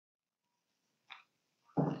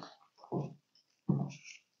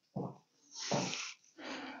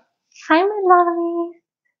Hi my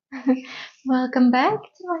lovelies! Welcome back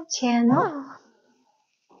to my channel.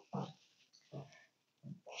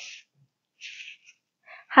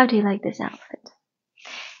 How do you like this outfit?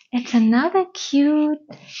 It's another cute,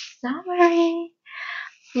 summery,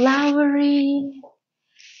 flowery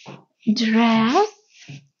dress.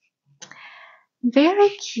 Very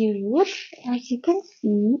cute, as you can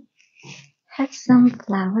see. Has some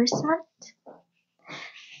flowers on it.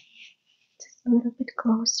 Just a little bit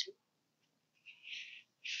closer.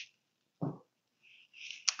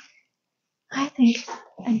 I think it's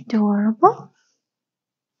adorable.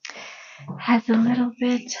 Has a little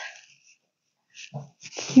bit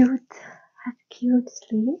cute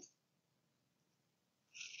sleeves.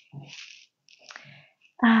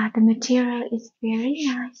 The material is very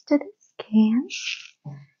nice to the skin,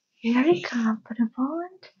 very comfortable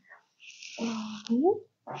and flowy.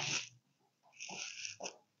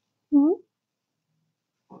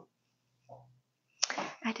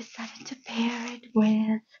 I decided to pair it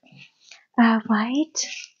with white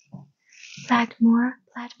platform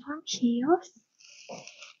heels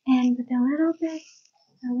and with a little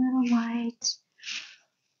white,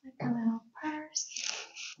 like a little purse.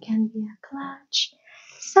 Can be a clutch,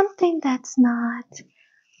 something that's not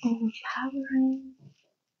overpowering,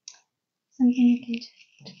 something you can just,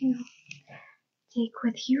 take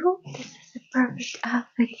with you. This is a perfect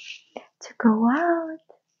outfit to go out,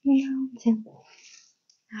 to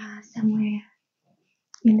somewhere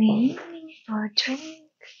in the evening for a drink.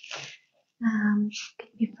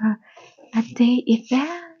 Could be for a day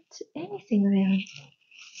event, anything really.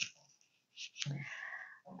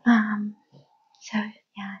 So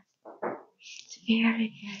yeah, it's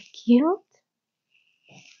very cute.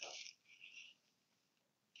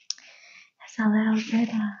 Has a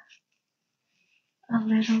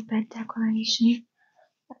little bit decoration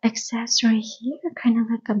accessory here, kind of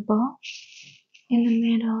like a bow in the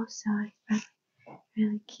middle, so it's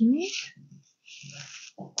really cute,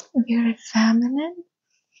 very feminine.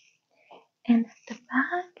 And at the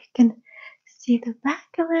back, you can see the back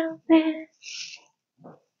a little bit.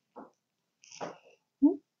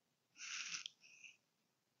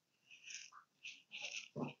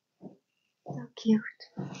 So cute.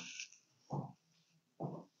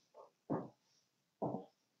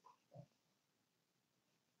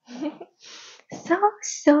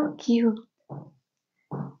 So cute.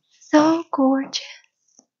 So gorgeous.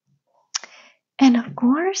 And of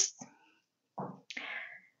course,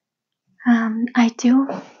 I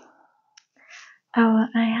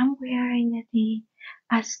am wearing the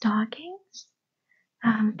stockings.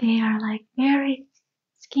 They are like very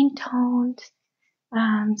skin toned,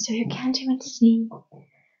 so you can't even see.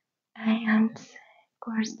 And of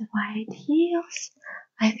course the white heels.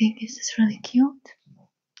 I think this is really cute.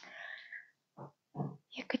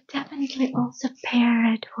 You could definitely also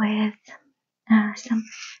pair it with some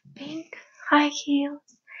pink high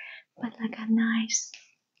heels, but like a nice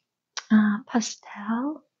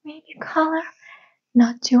pastel maybe color,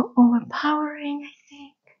 not too overpowering, I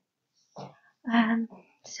think.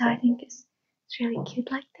 So I think it's really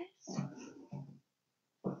cute like this.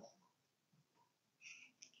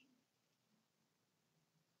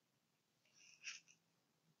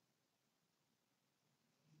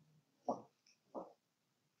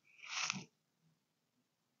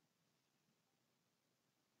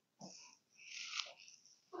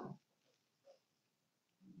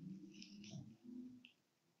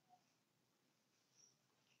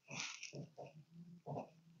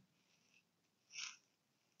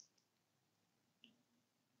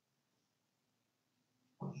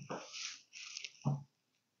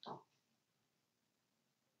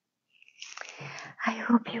 I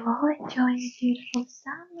hope you all enjoy a beautiful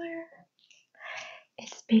summer.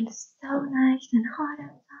 It's been so nice and hot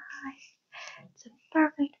outside. It's a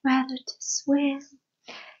perfect weather to swim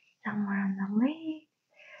somewhere on the lake,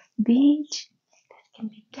 beach. This can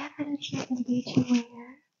be definitely a beachy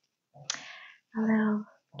wear. A little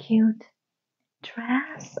cute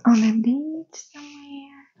dress on the beach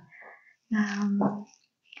somewhere.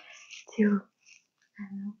 To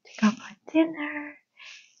go for dinner.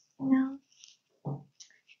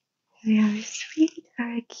 Very sweet,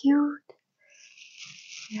 very cute,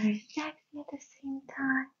 very sexy at the same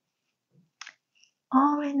time.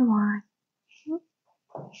 All in one.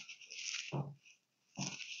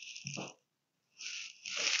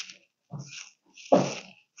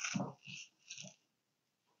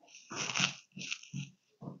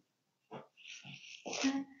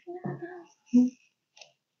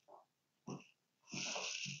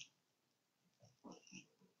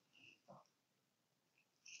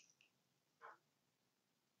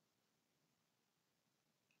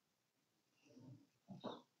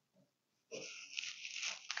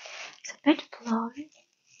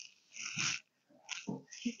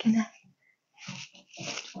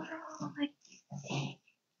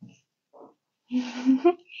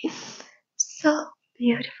 So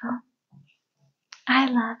beautiful. I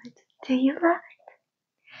love it. Do you love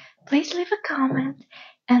it? Please leave a comment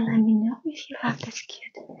and let me know if you love this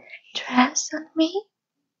cute dress on me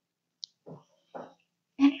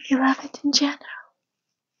and if you love it in general.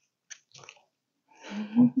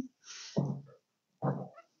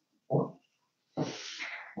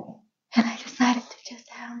 And I decided to just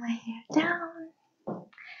have my hair down,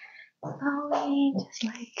 flowing, just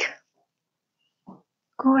like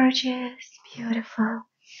gorgeous, beautiful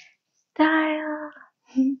style.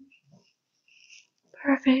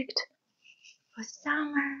 Perfect for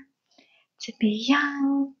summer, to be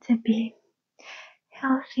young, to be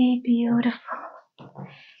healthy, beautiful,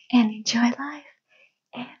 and enjoy life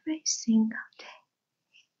every single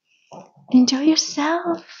day. Enjoy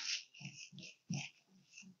yourself.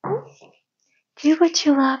 Do what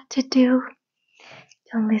you love to do.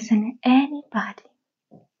 Don't listen to anybody.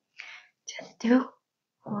 Just do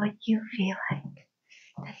what you feel like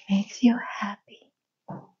that makes you happy.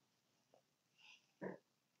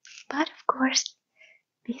 But of course,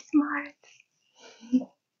 be smart.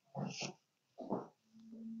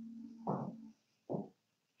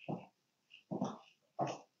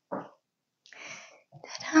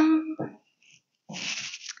 Ta-dum.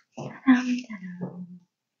 Ta-dum, ta-dum.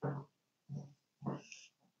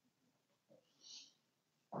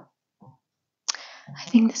 I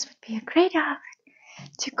think this would be a great outfit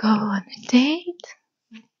to go on a date.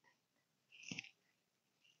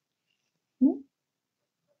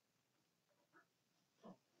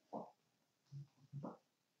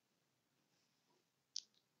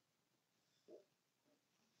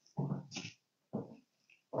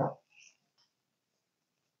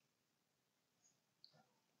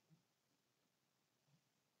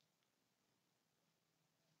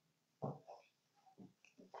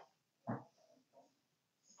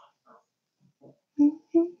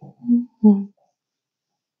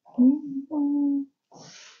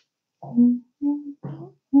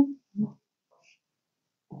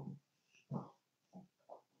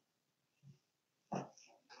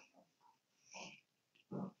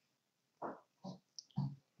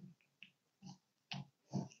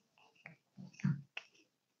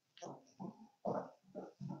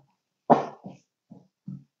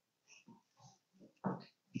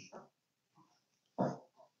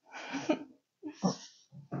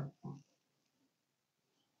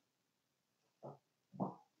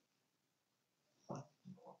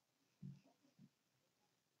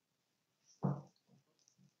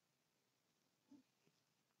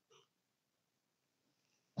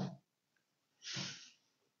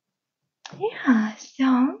 Yeah, so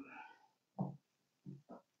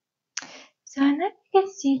now you can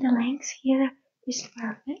see the length here is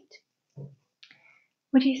perfect.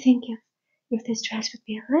 What do you think if this dress would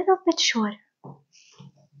be a little bit shorter?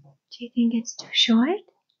 Do you think it's too short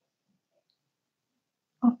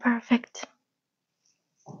or perfect?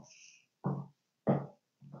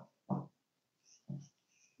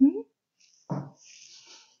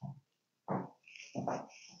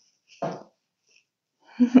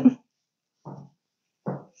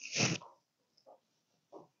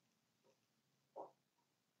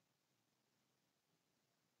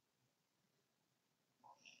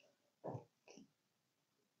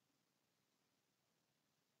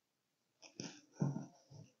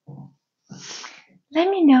 Let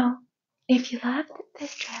me know if you loved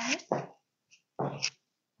this dress.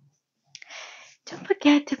 Don't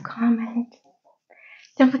forget to comment.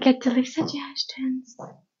 Don't forget to leave suggestions.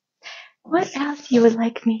 What else you would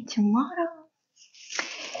like me to model?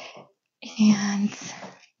 And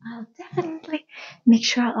I'll definitely make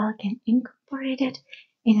sure I can incorporate it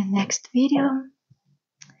in the next video.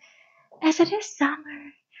 As it is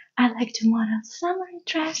summer, I like to model summer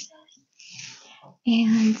dresses,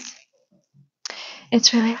 and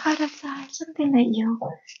it's really hot outside, something that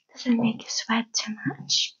doesn't make you sweat too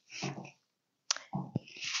much.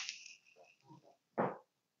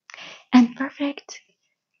 And perfect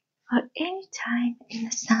for any time in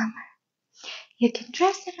the summer. You can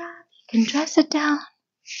dress it up, you can dress it down.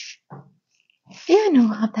 You know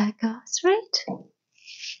how that goes, right?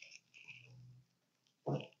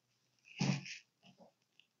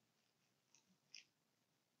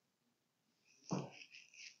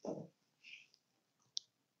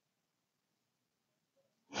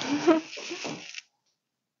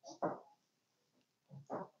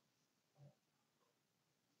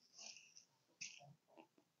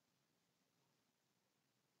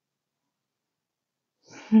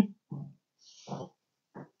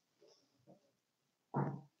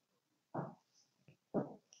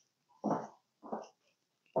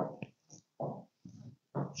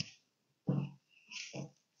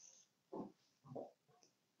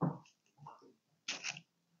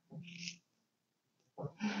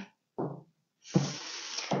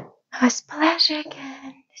 was pleasure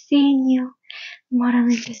again seeing you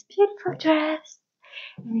modeling this beautiful dress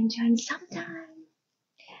and enjoying some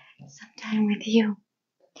time with you.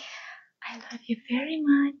 I love you very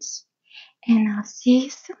much, and I'll see you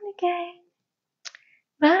soon again.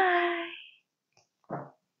 Bye.